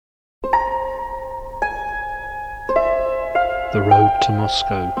The Road to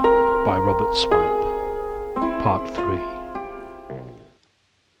Moscow by Robert Swipe, Part 3.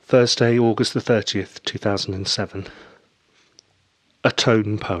 Thursday, August the 30th, 2007. A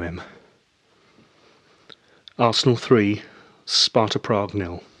Tone Poem. Arsenal 3, Sparta Prague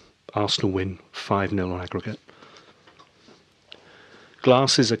 0. Arsenal win 5-0 on aggregate.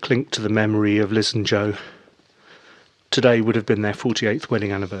 Glasses are clinked to the memory of Liz and Joe. Today would have been their 48th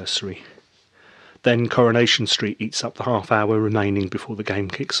wedding anniversary. Then Coronation Street eats up the half hour remaining before the game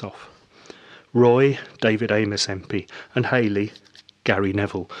kicks off. Roy, David Amos MP, and Hayley, Gary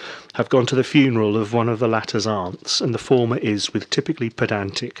Neville, have gone to the funeral of one of the latter's aunts, and the former is, with typically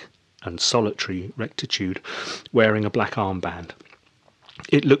pedantic and solitary rectitude, wearing a black armband.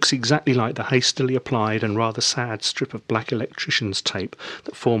 It looks exactly like the hastily applied and rather sad strip of black electrician's tape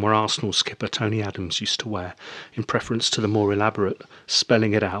that former Arsenal skipper Tony Adams used to wear, in preference to the more elaborate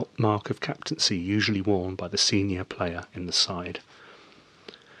spelling it out mark of captaincy usually worn by the senior player in the side.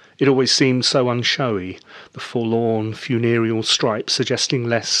 It always seemed so unshowy, the forlorn funereal stripe suggesting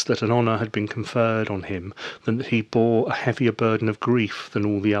less that an honour had been conferred on him than that he bore a heavier burden of grief than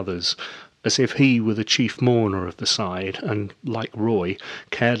all the others, as if he were the chief mourner of the side and, like Roy,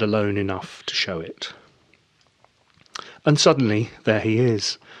 cared alone enough to show it. And suddenly, there he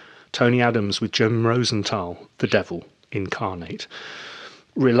is, Tony Adams with Jim Rosenthal, the devil incarnate,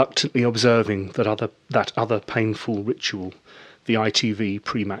 reluctantly observing that other painful ritual, the ITV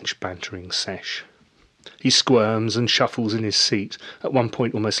pre-match bantering sesh. He squirms and shuffles in his seat, at one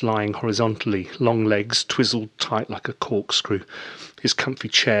point almost lying horizontally, long legs twizzled tight like a corkscrew, his comfy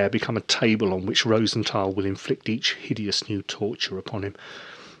chair become a table on which Rosenthal will inflict each hideous new torture upon him.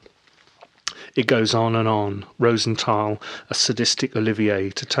 It goes on and on, Rosenthal a sadistic Olivier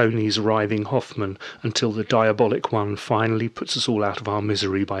to Tony's writhing Hoffman, until the diabolic one finally puts us all out of our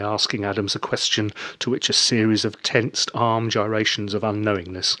misery by asking Adams a question to which a series of tensed arm gyrations of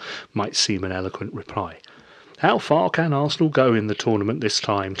unknowingness might seem an eloquent reply. How far can Arsenal go in the tournament this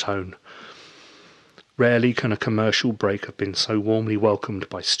time, Tone? Rarely can a commercial break have been so warmly welcomed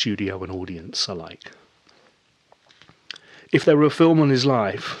by studio and audience alike. If there were a film on his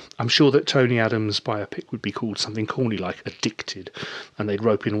life, I'm sure that Tony Adams' biopic would be called something corny like Addicted, and they'd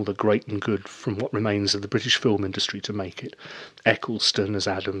rope in all the great and good from what remains of the British film industry to make it. Eccleston as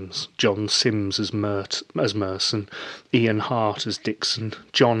Adams, John Sims as Merson, Ian Hart as Dixon,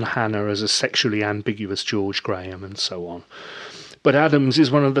 John Hannah as a sexually ambiguous George Graham, and so on. But Adams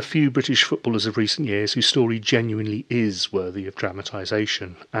is one of the few British footballers of recent years whose story genuinely is worthy of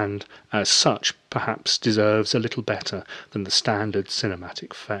dramatisation, and, as such, perhaps deserves a little better than the standard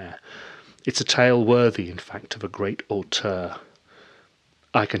cinematic fare. It's a tale worthy, in fact, of a great auteur.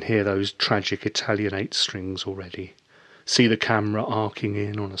 I can hear those tragic Italian 8-strings already. See the camera arcing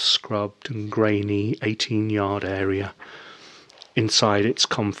in on a scrubbed and grainy 18-yard area. Inside its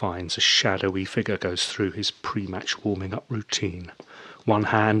confines, a shadowy figure goes through his pre-match warming-up routine. One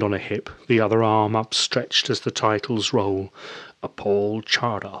hand on a hip, the other arm upstretched as the titles roll. A Paul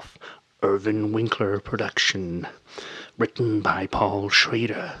Chardoff, Irvin Winkler production. Written by Paul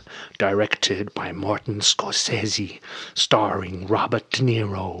Schrader. Directed by Martin Scorsese. Starring Robert De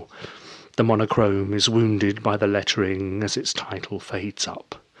Niro. The monochrome is wounded by the lettering as its title fades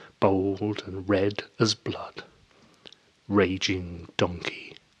up, bold and red as blood. Raging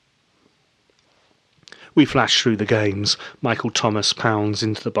Donkey. We flash through the games. Michael Thomas pounds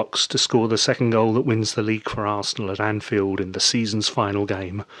into the box to score the second goal that wins the league for Arsenal at Anfield in the season's final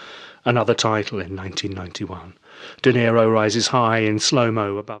game. Another title in 1991. De Niro rises high in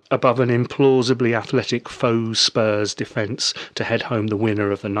slow-mo above an implausibly athletic faux Spurs defence to head home the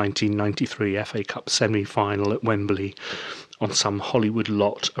winner of the 1993 FA Cup semi-final at Wembley. On some Hollywood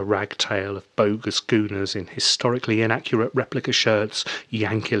lot, a ragtail of bogus gooners in historically inaccurate replica shirts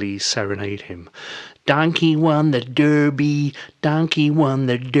yankily serenade him. Donkey won the derby, Donkey won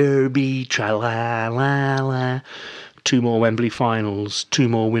the derby, tra-la-la-la. 2 more Wembley finals, 2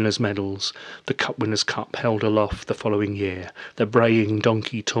 more winners' medals, the Cup Winners' Cup held aloft the following year, the braying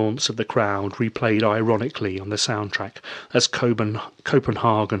donkey taunts of the crowd replayed ironically on the soundtrack as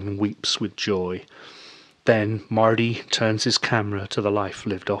Copenhagen weeps with joy. Then Marty turns his camera to the life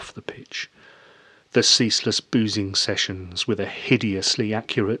lived off the pitch. The ceaseless boozing sessions with a hideously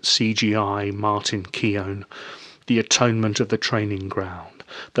accurate CGI Martin Keown, the atonement of the training ground,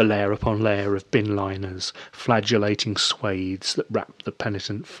 the layer upon layer of bin liners, flagellating swathes that wrap the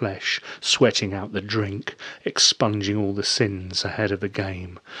penitent flesh, sweating out the drink, expunging all the sins ahead of the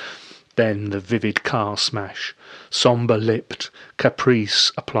game. Then the vivid car smash. Sombre-lipped,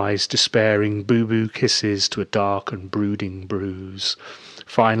 Caprice applies despairing boo-boo kisses to a dark and brooding bruise.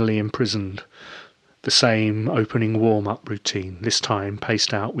 Finally imprisoned, The same opening warm-up routine, this time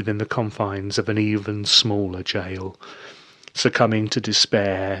paced out within the confines of an even smaller jail. Succumbing to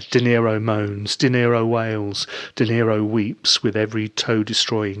despair, De Niro moans, De Niro wails, De Niro weeps with every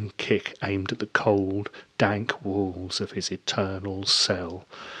toe-destroying kick aimed at the cold, dank walls of his eternal cell,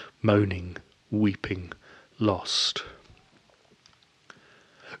 moaning, weeping, lost.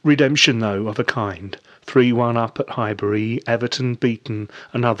 Redemption, though, of a kind. 3-1 up at Highbury, Everton beaten,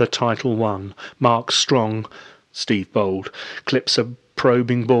 another title won. Mark Strong, Steve Bold, clips a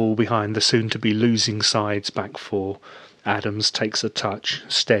probing ball behind the soon-to-be losing side's back four. Adams takes a touch,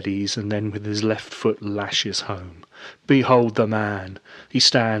 steadies, and then with his left foot lashes home. Behold the man! He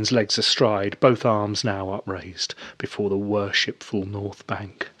stands, legs astride, both arms now upraised, before the worshipful North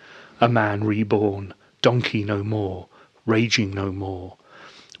Bank. A man reborn, donkey no more, raging no more.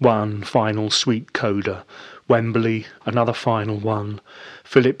 One final sweet coda. Wembley, another final one.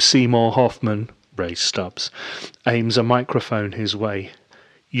 Philip Seymour Hoffman, Ray Stubbs, aims a microphone his way.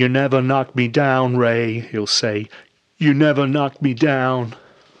 "You never knocked me down, Ray," he'll say. "You never knocked me down."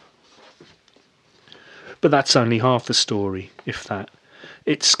 But that's only half the story, if that.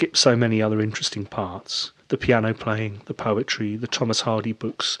 It skips so many other interesting parts. The piano playing, the poetry, the Thomas Hardy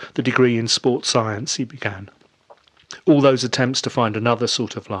books, the degree in sports science he began. All those attempts to find another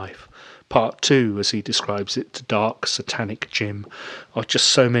sort of life, part two, as he describes it, to dark, satanic gym, are just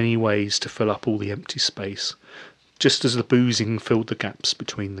so many ways to fill up all the empty space, just as the boozing filled the gaps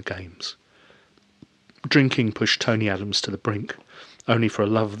between the games. Drinking pushed Tony Adams to the brink, only for a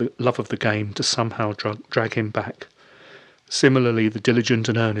love of the game to somehow drag him back. Similarly, the diligent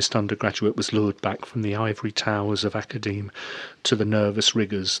and earnest undergraduate was lured back from the ivory towers of academe to the nervous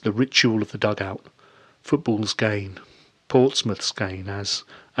rigours, the ritual of the dugout, football's gain, Portsmouth's gain,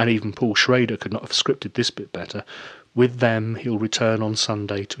 and even Paul Schrader could not have scripted this bit better. With them he'll return on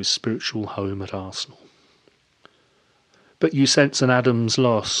Sunday to his spiritual home at Arsenal. But you sense an Adams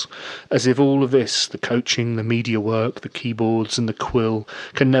loss, as if all of this, the coaching, the media work, the keyboards and the quill,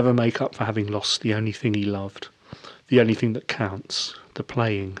 can never make up for having lost the only thing he loved, the only thing that counts, the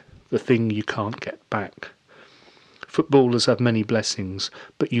playing, the thing you can't get back. Footballers have many blessings,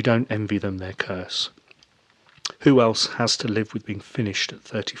 but you don't envy them their curse. Who else has to live with being finished at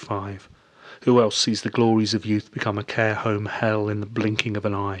 35? Who else sees the glories of youth become a care home hell in the blinking of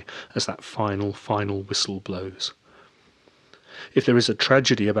an eye as that final whistle blows? If there is a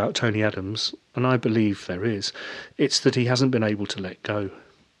tragedy about Tony Adams, and I believe there is, it's that he hasn't been able to let go.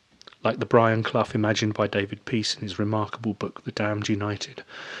 Like the Brian Clough imagined by David Peace in his remarkable book The Damned United,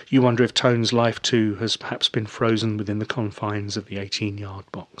 you wonder if Tone's life too has perhaps been frozen within the confines of the 18-yard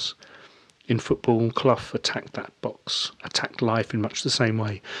box. In football, Clough attacked that box, attacked life in much the same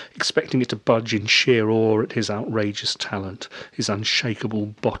way, expecting it to budge in sheer awe at his outrageous talent, his unshakable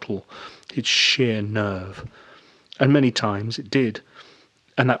bottle, his sheer nerve. And many times it did,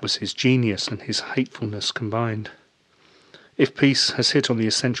 and that was his genius and his hatefulness combined. If Peace has hit on the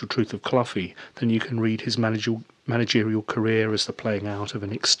essential truth of Cloughie, then you can read his managerial career as the playing out of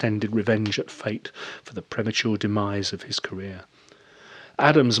an extended revenge at fate for the premature demise of his career.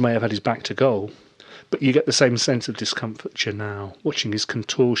 Adams may have had his back to goal, but you get the same sense of discomfiture now, watching his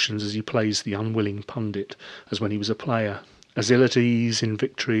contortions as he plays the unwilling pundit, as when he was a player, as ill at ease in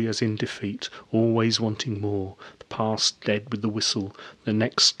victory as in defeat, always wanting more, the past dead with the whistle, the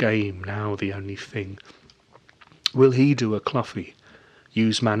next game now the only thing. Will he do a Cloughie,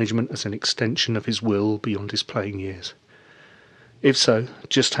 use management as an extension of his will beyond his playing years? If so,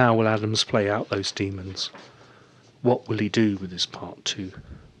 just how will Adams play out those demons? What will he do with his part two?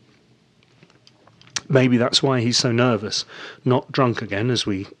 Maybe that's why he's so nervous, not drunk again, as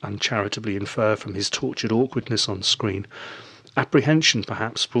we uncharitably infer from his tortured awkwardness on screen. Apprehension,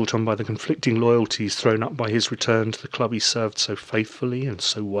 perhaps, brought on by the conflicting loyalties thrown up by his return to the club he served so faithfully and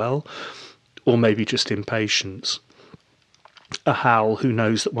so well, or maybe just impatience. A Hal who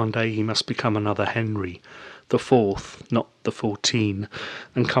knows that one day he must become another Henry, the fourth, not the 14,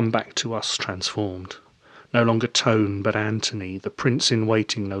 and come back to us transformed. No longer Tone, but Anthony, the prince in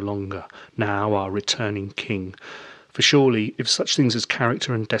waiting no longer, now our returning king. For surely, if such things as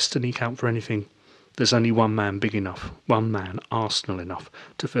character and destiny count for anything, there's only one man big enough, one man Arsenal enough,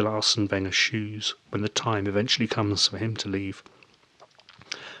 to fill Arsene Wenger's shoes when the time eventually comes for him to leave.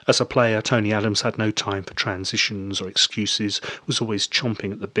 As a player, Tony Adams had no time for transitions or excuses, was always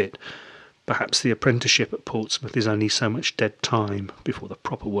chomping at the bit. Perhaps the apprenticeship at Portsmouth is only so much dead time before the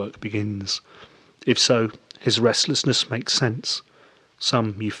proper work begins. If so, his restlessness makes sense.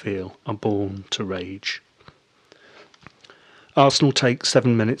 Some, you feel, are born to rage. Arsenal take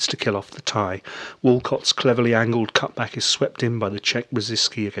 7 minutes to kill off the tie. Walcott's cleverly angled cutback is swept in by the Czech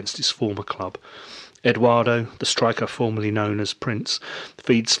Brzezinski against his former club. Eduardo, the striker formerly known as Prince,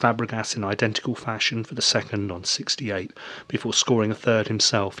 feeds Fabregas in identical fashion for the second on 68, before scoring a third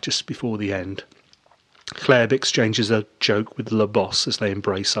himself just before the end. Kleb exchanges a joke with Le Boss as they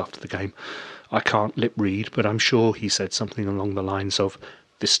embrace after the game. I can't lip read, but I'm sure he said something along the lines of,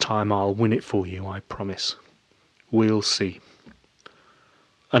 "This time I'll win it for you, I promise." We'll see.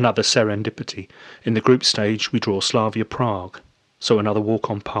 Another serendipity. In the group stage we draw Slavia Prague, so another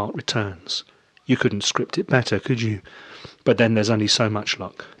walk-on part returns. You couldn't script it better, could you? But then there's only so much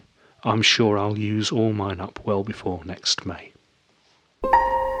luck. I'm sure I'll use all mine up well before next May.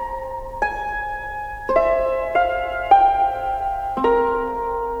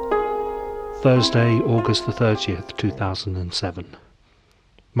 Thursday, August the 30th, 2007.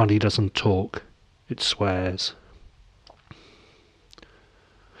 Money doesn't talk, it swears.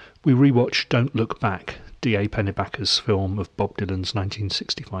 We rewatched Don't Look Back, D.A. Pennebaker's film of Bob Dylan's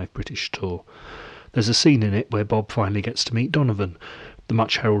 1965 British tour. There's a scene in it where Bob finally gets to meet Donovan, the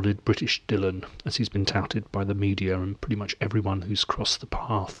much-heralded British Dylan, as he's been touted by the media and pretty much everyone who's crossed the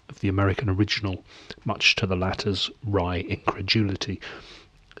path of the American original, much to the latter's wry incredulity.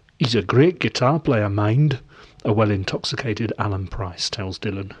 "He's a great guitar player, mind," a well-intoxicated Alan Price tells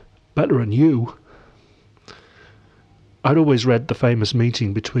Dylan. "Better than you." I'd always read the famous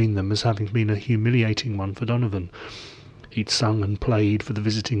meeting between them as having been a humiliating one for Donovan. He'd sung and played for the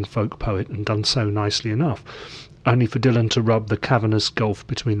visiting folk poet and done so nicely enough, only for Dylan to rub the cavernous gulf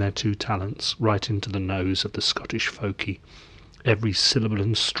between their two talents right into the nose of the Scottish folkie, every syllable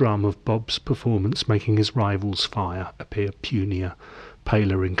and strum of Bob's performance making his rival's fire appear punier,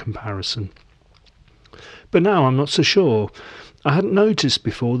 paler in comparison. But now I'm not so sure. I hadn't noticed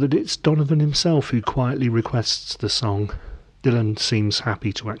before that it's Donovan himself who quietly requests the song. Dylan seems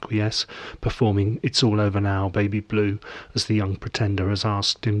happy to acquiesce, performing "It's All Over Now, Baby Blue" as the young pretender has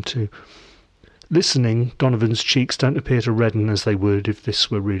asked him to. Listening, Donovan's cheeks don't appear to redden as they would if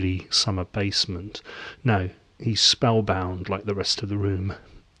this were really Summer Basement. No, he's spellbound like the rest of the room,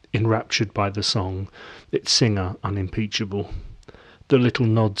 enraptured by the song, its singer unimpeachable. The little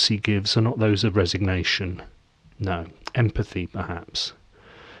nods he gives are not those of resignation. No, empathy, perhaps.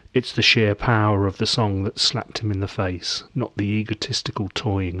 It's the sheer power of the song that slapped him in the face, not the egotistical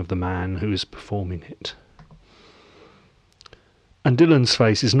toying of the man who is performing it. And Dylan's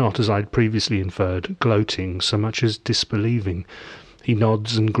face is not, as I'd previously inferred, gloating so much as disbelieving. He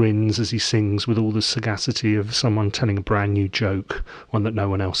nods and grins as he sings with all the sagacity of someone telling a brand new joke, one that no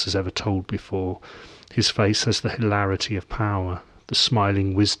one else has ever told before. His face has the hilarity of power, the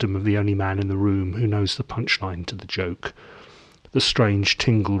smiling wisdom of the only man in the room who knows the punchline to the joke. The strange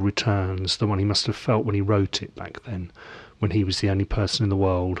tingle returns, the one he must have felt when he wrote it back then, when he was the only person in the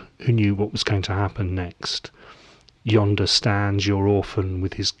world who knew what was going to happen next. Yonder stands your orphan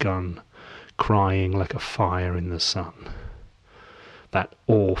with his gun, crying like a fire in the sun. That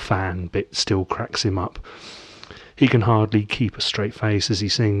 "or-fan" bit still cracks him up. He can hardly keep a straight face as he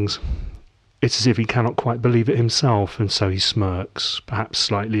sings. It's as if he cannot quite believe it himself, and so he smirks, perhaps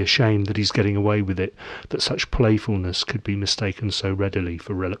slightly ashamed that he's getting away with it, that such playfulness could be mistaken so readily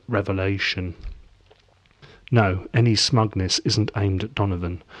for revelation. No, any smugness isn't aimed at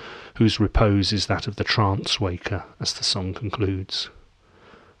Donovan, whose repose is that of the trance-waker, as the song concludes.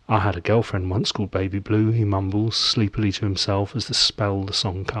 "I had a girlfriend once called Baby Blue," he mumbles sleepily to himself as the spell the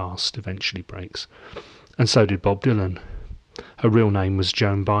song cast eventually breaks. And so did Bob Dylan. Her real name was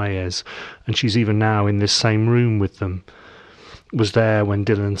Joan Baez, and she's even now in this same room with them. Was there when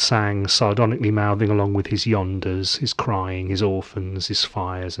Dylan sang, sardonically mouthing along with his yonders, his crying, his orphans, his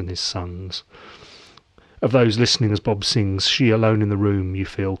fires and his sons. Of those listening as Bob sings, she alone in the room, you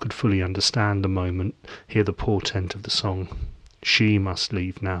feel, could fully understand the moment, hear the portent of the song. She must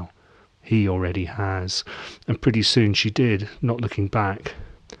leave now. He already has. And pretty soon she did, not looking back.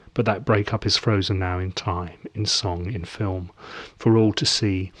 But that break-up is frozen now in time, in song, in film, for all to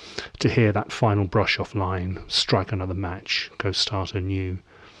see, to hear that final brush-off line, strike another match, go start anew.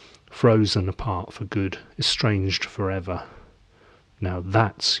 Frozen apart for good, estranged forever. Now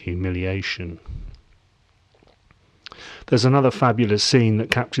that's humiliation. There's another fabulous scene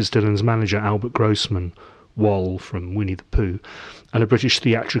that captures Dylan's manager, Albert Grossman, Wall from Winnie the Pooh, and a British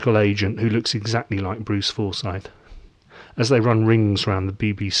theatrical agent who looks exactly like Bruce Forsyth, as they run rings round the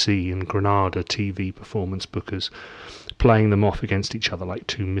BBC and Granada TV performance bookers, playing them off against each other like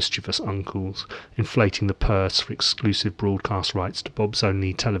two mischievous uncles, inflating the purse for exclusive broadcast rights to Bob's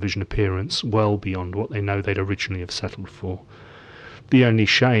only television appearance well beyond what they know they'd originally have settled for. The only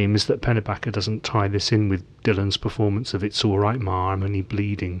shame is that Pennebaker doesn't tie this in with Dylan's performance of It's All Right Ma, I'm Only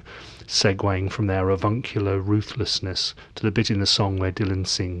Bleeding, segueing from their avuncular ruthlessness to the bit in the song where Dylan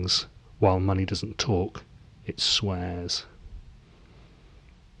sings, while money doesn't talk, it swears.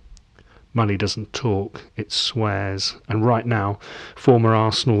 Money doesn't talk, it swears. And right now, former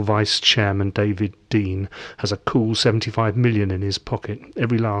Arsenal vice-chairman David Dein has a cool 75 million in his pocket.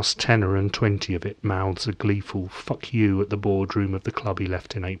 Every last tenner and 20 of it mouths a gleeful "fuck you" at the boardroom of the club he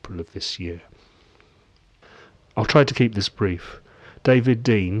left in April of this year. I'll try to keep this brief. David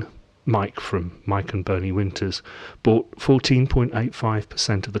Dein, Mike from Mike and Bernie Winters, bought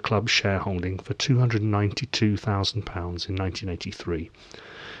 14.85% of the club's shareholding for £292,000 in 1983.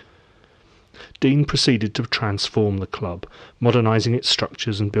 Dein proceeded to transform the club, modernising its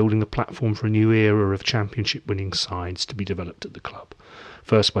structures and building the platform for a new era of championship-winning sides to be developed at the club,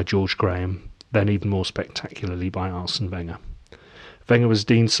 first by George Graham, then even more spectacularly by Arsene Wenger. Wenger was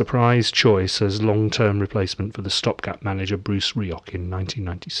Dean's surprise choice as long-term replacement for the stopgap manager Bruce Rioch in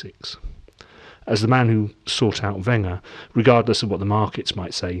 1996. As the man who sought out Wenger, regardless of what the markets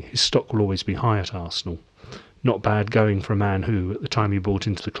might say, his stock will always be high at Arsenal. Not bad going for a man who, at the time he bought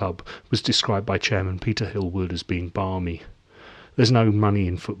into the club, was described by Chairman Peter Hillwood as being balmy. "There's no money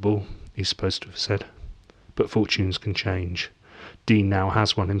in football," he's supposed to have said. But fortunes can change. Dean now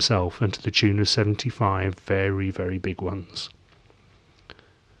has one himself, and to the tune of 75 very, very big ones.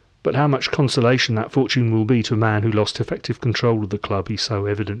 But how much consolation that fortune will be to a man who lost effective control of the club he so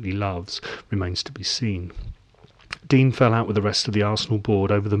evidently loves remains to be seen. Dean fell out with the rest of the Arsenal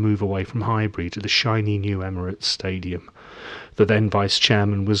board over the move away from Highbury to the shiny new Emirates Stadium. The then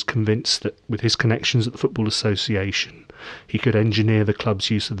vice-chairman was convinced that with his connections at the Football Association, he could engineer the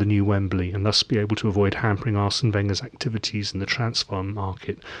club's use of the new Wembley and thus be able to avoid hampering Arsene Wenger's activities in the transfer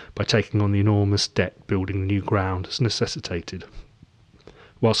market by taking on the enormous debt building the new ground has necessitated.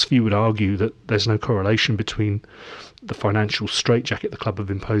 Whilst few would argue that there's no correlation between the financial straitjacket the club have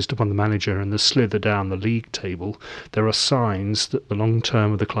imposed upon the manager and the slither down the league table, there are signs that the long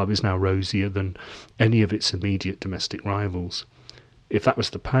term of the club is now rosier than any of its immediate domestic rivals. If that was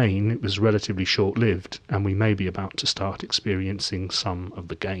the pain, it was relatively short-lived, and we may be about to start experiencing some of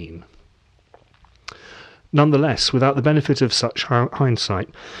the gain. Nonetheless, without the benefit of such hindsight,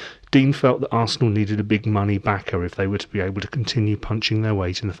 Dean felt that Arsenal needed a big money backer if they were to be able to continue punching their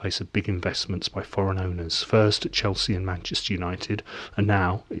weight in the face of big investments by foreign owners, first at Chelsea and Manchester United, and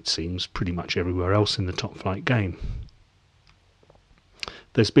now, it seems, pretty much everywhere else in the top-flight game.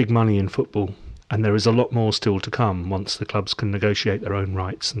 There's big money in football, and there is a lot more still to come once the clubs can negotiate their own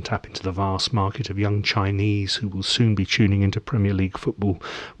rights and tap into the vast market of young Chinese who will soon be tuning into Premier League football,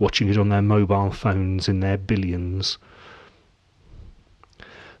 watching it on their mobile phones in their billions.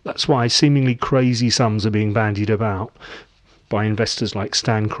 That's why seemingly crazy sums are being bandied about by investors like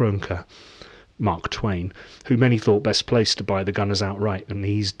Stan Kroenke, Mark Twain, who many thought best placed to buy the Gunners outright and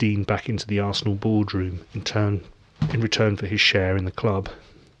ease Dean back into the Arsenal boardroom in return for his share in the club.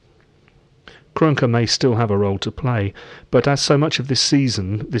 Kroenke may still have a role to play, but as so much of this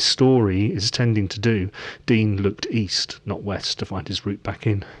season, this story is tending to do, Dean looked east, not west, to find his route back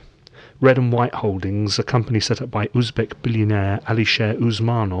in. Red and White Holdings, a company set up by Uzbek billionaire Alisher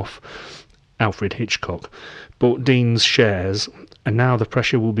Usmanov, Alfred Hitchcock, bought Dean's shares, and now the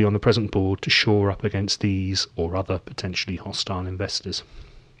pressure will be on the present board to shore up against these or other potentially hostile investors.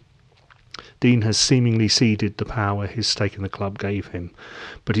 Dean has seemingly ceded the power his stake in the club gave him,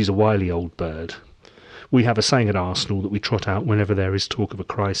 but he's a wily old bird. We have a saying at Arsenal that we trot out whenever there is talk of a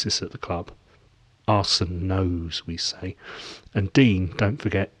crisis at the club. Arsene knows, we say, and Dean, don't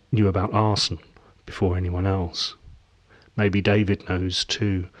forget, knew about Arsene before anyone else. Maybe David knows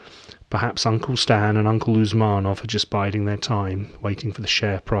too. Perhaps Uncle Stan and Uncle Usmanov are just biding their time, waiting for the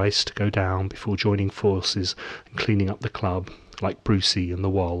share price to go down before joining forces and cleaning up the club, like Brucey and the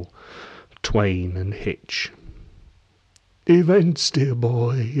Wall, Twain and Hitch. Events, dear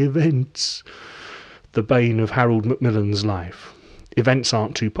boy, events. The bane of Harold Macmillan's life. Events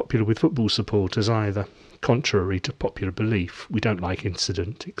aren't too popular with football supporters either. Contrary to popular belief, we don't like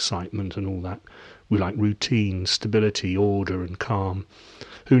incident, excitement and all that. We like routine, stability, order and calm.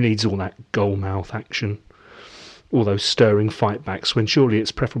 Who needs all that goal-mouth action? All those stirring fight-backs when surely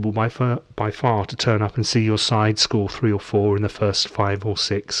it's preferable by far to turn up and see your side score 3 or 4 in the first 5 or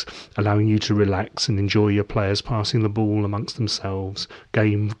 6, allowing you to relax and enjoy your players passing the ball amongst themselves,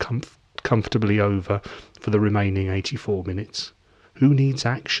 game comfortably over for the remaining 84 minutes. Who needs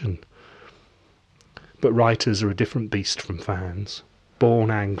action? But writers are a different beast from fans.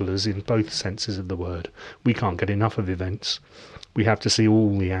 Born anglers in both senses of the word. We can't get enough of events. We have to see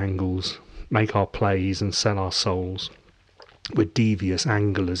all the angles, make our plays and sell our souls. We're devious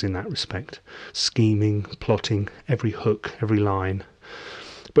anglers in that respect, scheming, plotting, every hook, every line.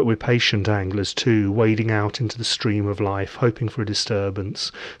 But we're patient anglers too, wading out into the stream of life, hoping for a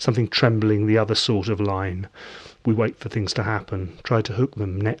disturbance, something trembling the other sort of line. We wait for things to happen, try to hook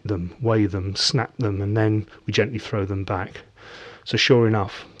them, net them, weigh them, snap them, and then we gently throw them back. So sure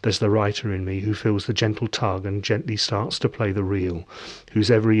enough, there's the writer in me who feels the gentle tug and gently starts to play the reel, whose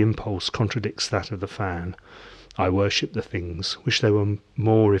every impulse contradicts that of the fan. I worship the things, wish there were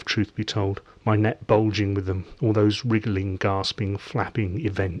more if truth be told, my net bulging with them, all those wriggling, gasping, flapping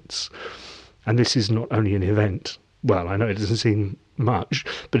events. And this is not only an event. Well, I know it doesn't seem much,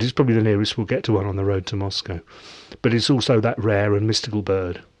 but it's probably the nearest we'll get to one on the road to Moscow. But it's also that rare and mystical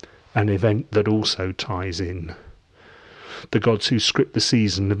bird, an event that also ties in. The gods who script the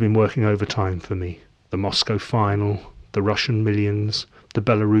season have been working overtime for me. The Moscow final, the Russian millions, the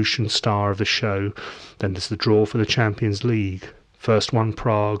Belarusian star of the show, then there's the draw for the Champions League. First one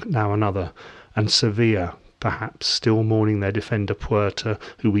Prague, now another, and Sevilla, perhaps still mourning their defender Puerta,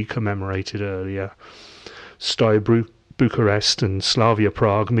 who we commemorated earlier. Stoy Bucharest and Slavia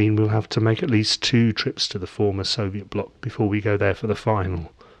Prague mean we'll have to make at least 2 trips to the former Soviet bloc before we go there for the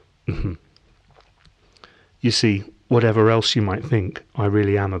final. You see, whatever else you might think, I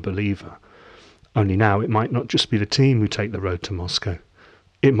really am a believer. Only now it might not just be the team who take the road to Moscow.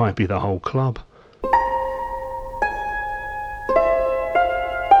 It might be the whole club.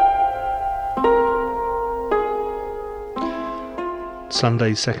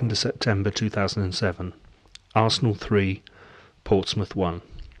 Sunday, 2nd of September 2007. Arsenal 3, Portsmouth 1.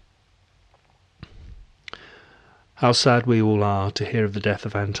 How sad we all are to hear of the death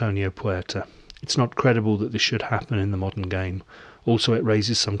of Antonio Puerta. It's not credible that this should happen in the modern game. Also, it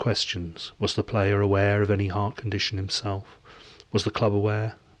raises some questions. Was the player aware of any heart condition himself? Was the club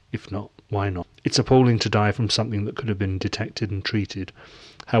aware? If not, why not? It's appalling to die from something that could have been detected and treated.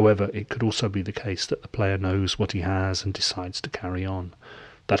 However, it could also be the case that the player knows what he has and decides to carry on.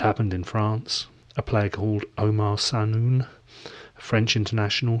 That happened in France. A player called Omar Sanoun, a French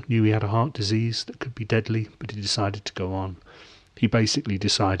international, knew he had a heart disease that could be deadly, but he decided to go on. He basically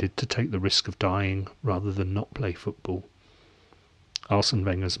decided to take the risk of dying rather than not play football. Arsene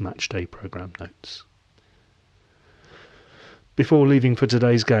Wenger's matchday programme notes. Before leaving for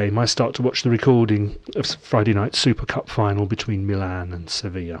today's game, I start to watch the recording of Friday night's Super Cup final between Milan and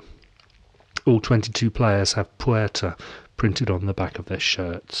Sevilla. All 22 players have Puerta printed on the back of their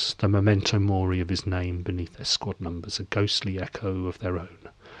shirts, the memento mori of his name beneath their squad numbers, a ghostly echo of their own.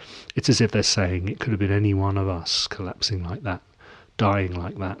 It's as if they're saying it could have been any one of us collapsing like that, dying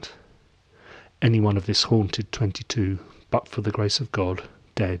like that. Any one of this haunted 22, but for the grace of God,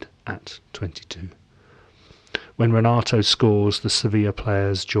 dead at 22. When Renato scores, the Sevilla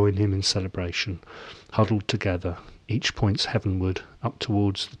players join him in celebration, huddled together, each points heavenward, up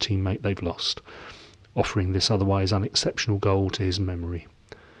towards the teammate they've lost, offering this otherwise unexceptional goal to his memory.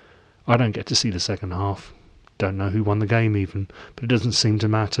 I don't get to see the second half. Don't know who won the game even, but it doesn't seem to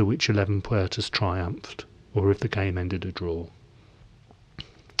matter which 11 Puertas triumphed, or if the game ended a draw.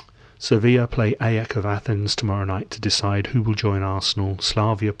 Sevilla play AEK of Athens tomorrow night to decide who will join Arsenal,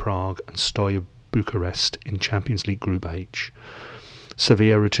 Slavia Prague and Stoy Bucharest in Champions League Group H.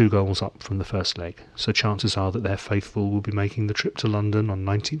 Sevilla are 2 goals up from the first leg, so chances are that their faithful will be making the trip to London on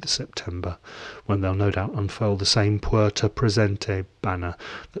 19th of September, when they'll no doubt unfurl the same Puerta Presente banner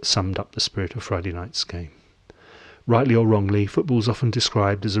that summed up the spirit of Friday night's game. Rightly or wrongly, football's often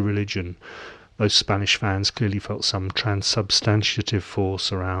described as a religion. Those Spanish fans clearly felt some transubstantiative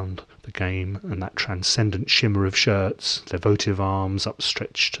force around the game, and that transcendent shimmer of shirts, their votive arms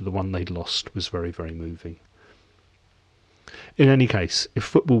upstretched to the one they'd lost, was very, very moving. In any case, if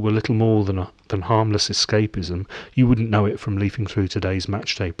football were little more than harmless escapism, you wouldn't know it from leafing through today's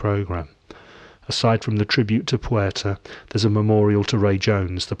matchday programme. Aside from the tribute to Puerta, there's a memorial to Ray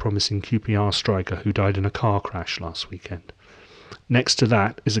Jones, the promising QPR striker who died in a car crash last weekend. Next to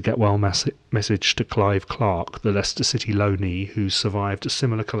that is a get-well message to Clive Clark, the Leicester City loanee who survived a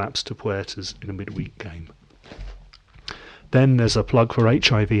similar collapse to Puerta's in a midweek game. Then there's a plug for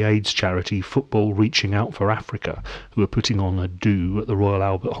HIV/AIDS charity Football Reaching Out for Africa, who are putting on a do at the Royal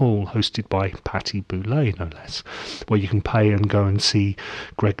Albert Hall, hosted by Patty Boulay, no less, where you can pay and go and see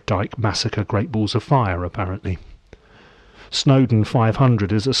Greg Dyke massacre Great Balls of Fire, apparently. Snowdon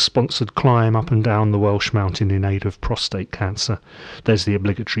 500 is a sponsored climb up and down the Welsh mountain in aid of prostate cancer. There's the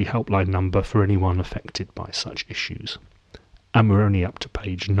obligatory helpline number for anyone affected by such issues. And we're only up to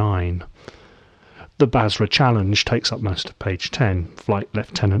page 9. The Basra Challenge takes up most of page 10. Flight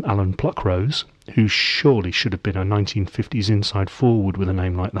Lieutenant Alan Pluckrose, who surely should have been a 1950s inside forward with a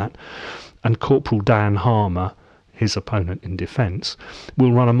name like that, and Corporal Dan Harmer, his opponent in defence,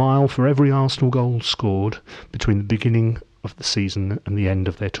 will run a mile for every Arsenal goal scored between the beginning of the season and the end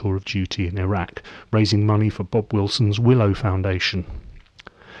of their tour of duty in Iraq, raising money for Bob Wilson's Willow Foundation.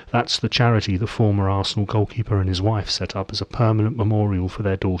 That's the charity the former Arsenal goalkeeper and his wife set up as a permanent memorial for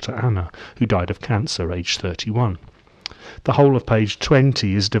their daughter Anna, who died of cancer aged 31. The whole of page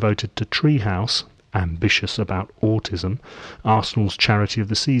 20 is devoted to Treehouse, ambitious about autism, Arsenal's charity of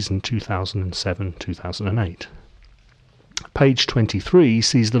the season 2007-2008. Page 23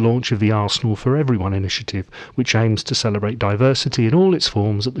 sees the launch of the Arsenal for Everyone initiative, which aims to celebrate diversity in all its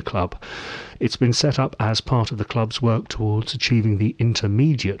forms at the club. It's been set up as part of the club's work towards achieving the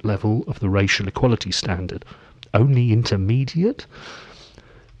intermediate level of the racial equality standard. Only intermediate?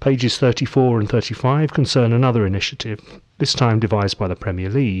 Pages 34 and 35 concern another initiative, this time devised by the Premier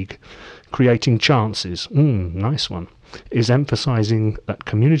League. Creating Chances, nice one, is emphasising that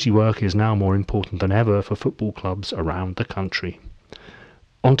community work is now more important than ever for football clubs around the country.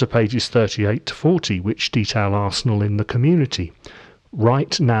 On to pages 38 to 40, which detail Arsenal in the community.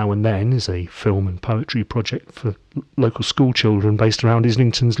 Right Now and Then is a film and poetry project for local school children based around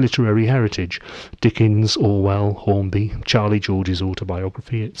Islington's literary heritage, Dickens, Orwell, Hornby, Charlie George's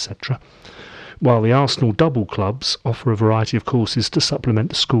autobiography, etc., while the Arsenal Double Clubs offer a variety of courses to supplement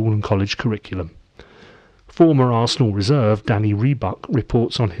the school and college curriculum. Former Arsenal reserve Danny Rebuck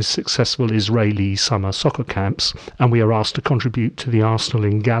reports on his successful Israeli summer soccer camps, and we are asked to contribute to the Arsenal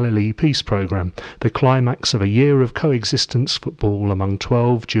in Galilee peace programme, the climax of a year of coexistence football among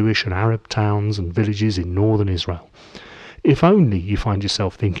 12 Jewish and Arab towns and villages in northern Israel. If only, you find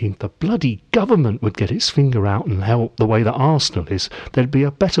yourself thinking, the bloody government would get its finger out and help the way that Arsenal is, there'd be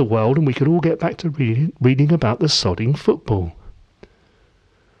a better world and we could all get back to reading about the sodding football.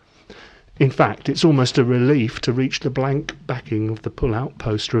 In fact, it's almost a relief to reach the blank backing of the pull-out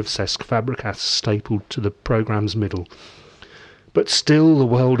poster of Cesc Fabregas stapled to the programme's middle. But still the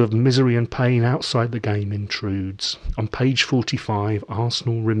world of misery and pain outside the game intrudes. On page 45,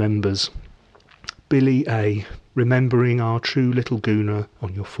 Arsenal remembers Billy A., remembering our true little Gooner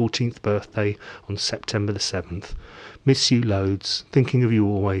on your 14th birthday on September the 7th. Miss you loads, thinking of you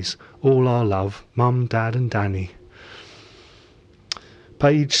always. All our love, Mum, Dad and Danny.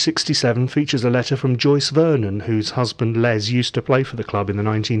 Page 67 features a letter from Joyce Vernon, whose husband Les used to play for the club in the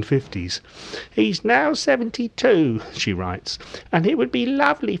 1950s. "He's now 72, she writes, and it would be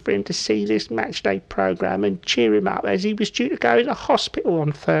lovely for him to see this matchday programme and cheer him up, as he was due to go into hospital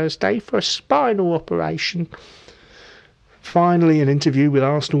on Thursday for a spinal operation." Finally, an interview with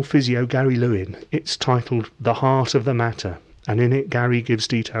Arsenal physio Gary Lewin. It's titled The Heart of the Matter, and in it Gary gives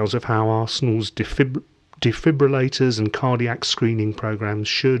details of how Arsenal's defibrillators and cardiac screening programmes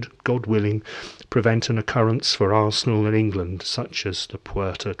should, God willing, prevent an occurrence for Arsenal and England, such as the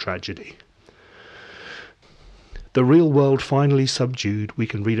Puerta tragedy. The real world finally subdued, we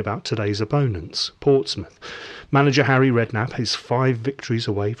can read about today's opponents, Portsmouth. Manager Harry Redknapp is 5 victories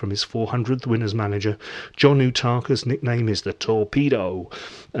away from his 400th winners manager. John Utaka's nickname is the Torpedo,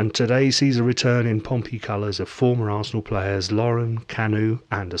 and today sees a return in Pompey colours of former Arsenal players Lauren, Canu,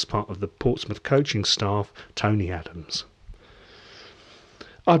 and as part of the Portsmouth coaching staff, Tony Adams.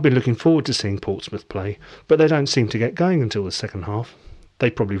 I'd been looking forward to seeing Portsmouth play, but they don't seem to get going until the second half. They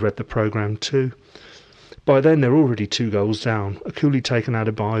probably read the programme too. By then they're already 2 goals down, a coolly taken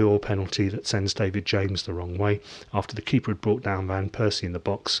Adebayor penalty that sends David James the wrong way after the keeper had brought down Van Persie in the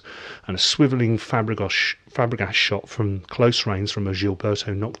box, and a swivelling Fabregas shot from close range from a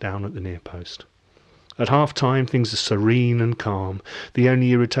Gilberto knockdown at the near post. At half-time things are serene and calm, the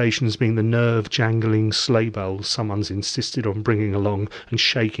only irritations being the nerve-jangling sleigh bells someone's insisted on bringing along and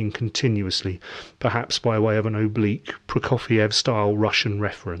shaking continuously, perhaps by way of an oblique Prokofiev-style Russian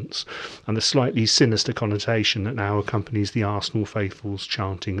reference, and the slightly sinister connotation that now accompanies the Arsenal faithful's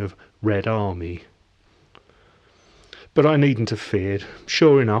chanting of Red Army. But I needn't have feared.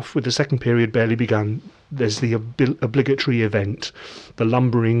 Sure enough, with the second period barely begun, there's the obligatory event. The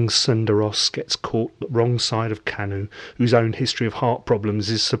lumbering Senderos gets caught the wrong side of Canu, whose own history of heart problems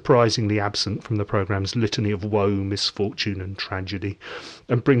is surprisingly absent from the programme's litany of woe, misfortune and tragedy,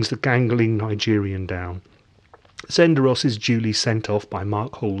 and brings the gangling Nigerian down. Senderos is duly sent off by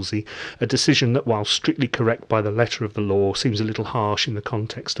Mark Halsey, a decision that, while strictly correct by the letter of the law, seems a little harsh in the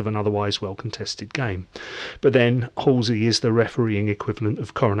context of an otherwise well-contested game. But then, Halsey is the refereeing equivalent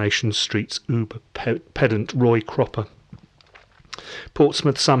of Coronation Street's uber-pedant Roy Cropper.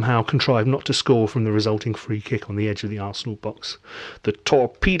 Portsmouth somehow contrived not to score from the resulting free kick on the edge of the Arsenal box. The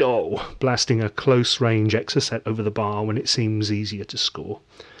Torpedo blasting a close-range exocet over the bar when it seems easier to score.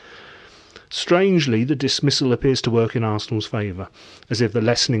 Strangely, the dismissal appears to work in Arsenal's favour, as if the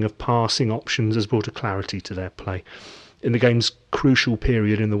lessening of passing options has brought a clarity to their play. In the game's crucial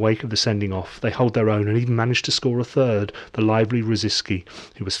period in the wake of the sending off, they hold their own and even manage to score a third. The lively Rosiski,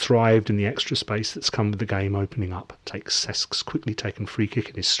 who has thrived in the extra space that's come with the game opening up, takes Cesk's quickly taken free kick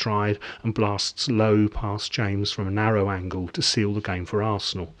in his stride and blasts low past James from a narrow angle to seal the game for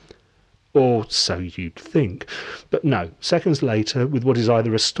Arsenal. Or so you'd think. But no, seconds later, with what is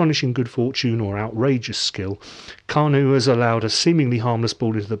either astonishing good fortune or outrageous skill, Kanu has allowed a seemingly harmless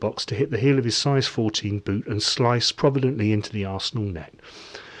ball into the box to hit the heel of his size 14 boot and slice providently into the Arsenal net.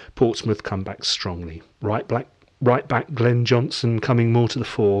 Portsmouth come back strongly. Right back Glenn Johnson coming more to the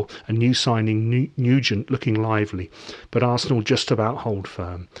fore, and new signing Nugent looking lively, but Arsenal just about hold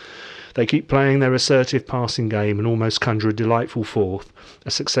firm. They keep playing their assertive passing game and almost conjure a delightful fourth, a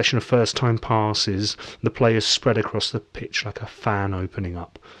succession of first-time passes, the players spread across the pitch like a fan opening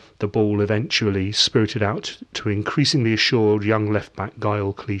up. The ball eventually spirited out to increasingly assured young left-back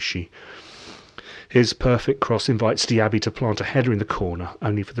Gaël Clichy. His perfect cross invites Diaby to plant a header in the corner,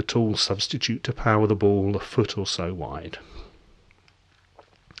 only for the tall substitute to power the ball a foot or so wide.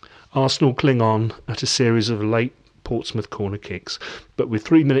 Arsenal cling on at a series of late Portsmouth corner kicks, but with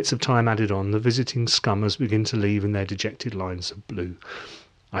 3 minutes of time added on, the visiting scummers begin to leave in their dejected lines of blue.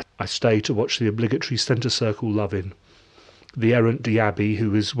 I stay to watch the obligatory centre circle love-in. The errant Diaby,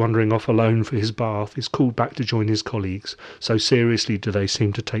 who is wandering off alone for his bath, is called back to join his colleagues, so seriously do they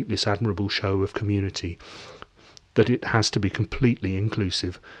seem to take this admirable show of community, that it has to be completely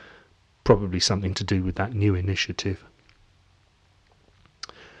inclusive, probably something to do with that new initiative.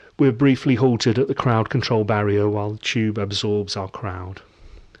 We're briefly halted at the crowd control barrier while the tube absorbs our crowd.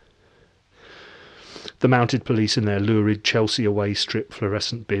 The mounted police in their lurid Chelsea away strip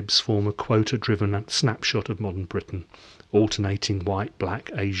fluorescent bibs form a quota-driven snapshot of modern Britain, alternating white, black,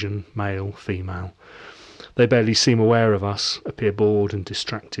 Asian, male, female. They barely seem aware of us, appear bored and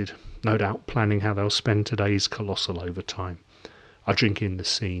distracted, no doubt planning how they'll spend today's colossal overtime. I drink in the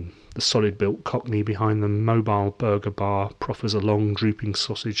scene. The solid-built cockney behind the mobile burger bar proffers a long drooping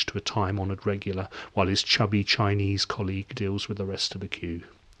sausage to a time-honoured regular, while his chubby Chinese colleague deals with the rest of the queue.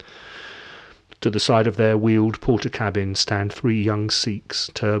 To the side of their wheeled porter cabin stand 3 young Sikhs,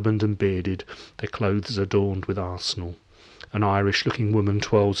 turbaned and bearded, their clothes adorned with Arsenal. An Irish-looking woman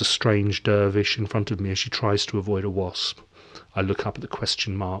twirls a strange dervish in front of me as she tries to avoid a wasp. I look up at the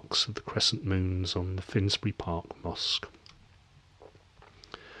question marks of the crescent moons on the Finsbury Park Mosque.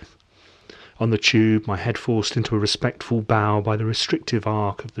 On the tube, my head forced into a respectful bow by the restrictive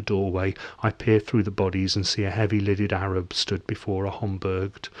arc of the doorway, I peer through the bodies and see a heavy-lidded Arab stood before a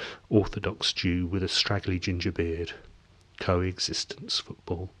Homburged Orthodox Jew with a straggly ginger beard. Coexistence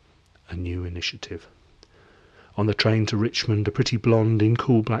football, a new initiative. On the train to Richmond, a pretty blonde in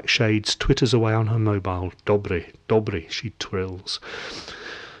cool black shades twitters away on her mobile. Dobre, dobre, she trills,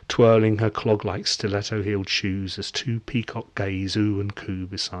 twirling her clog-like stiletto-heeled shoes as 2 peacock gays ooh and coo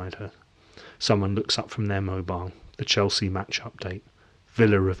beside her. Someone looks up from their mobile. The Chelsea match update.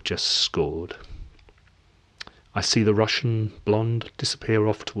 Villa have just scored. I see the Russian blonde disappear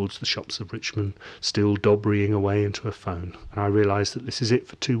off towards the shops of Richmond, still dobrying away into her phone, and I realise that this is it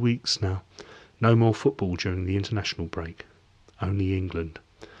for 2 weeks now. No more football during the international break. Only England.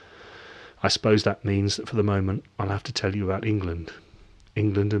 I suppose that means that for the moment I'll have to tell you about England.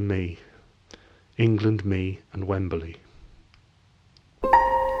 England and me. England, me and Wembley.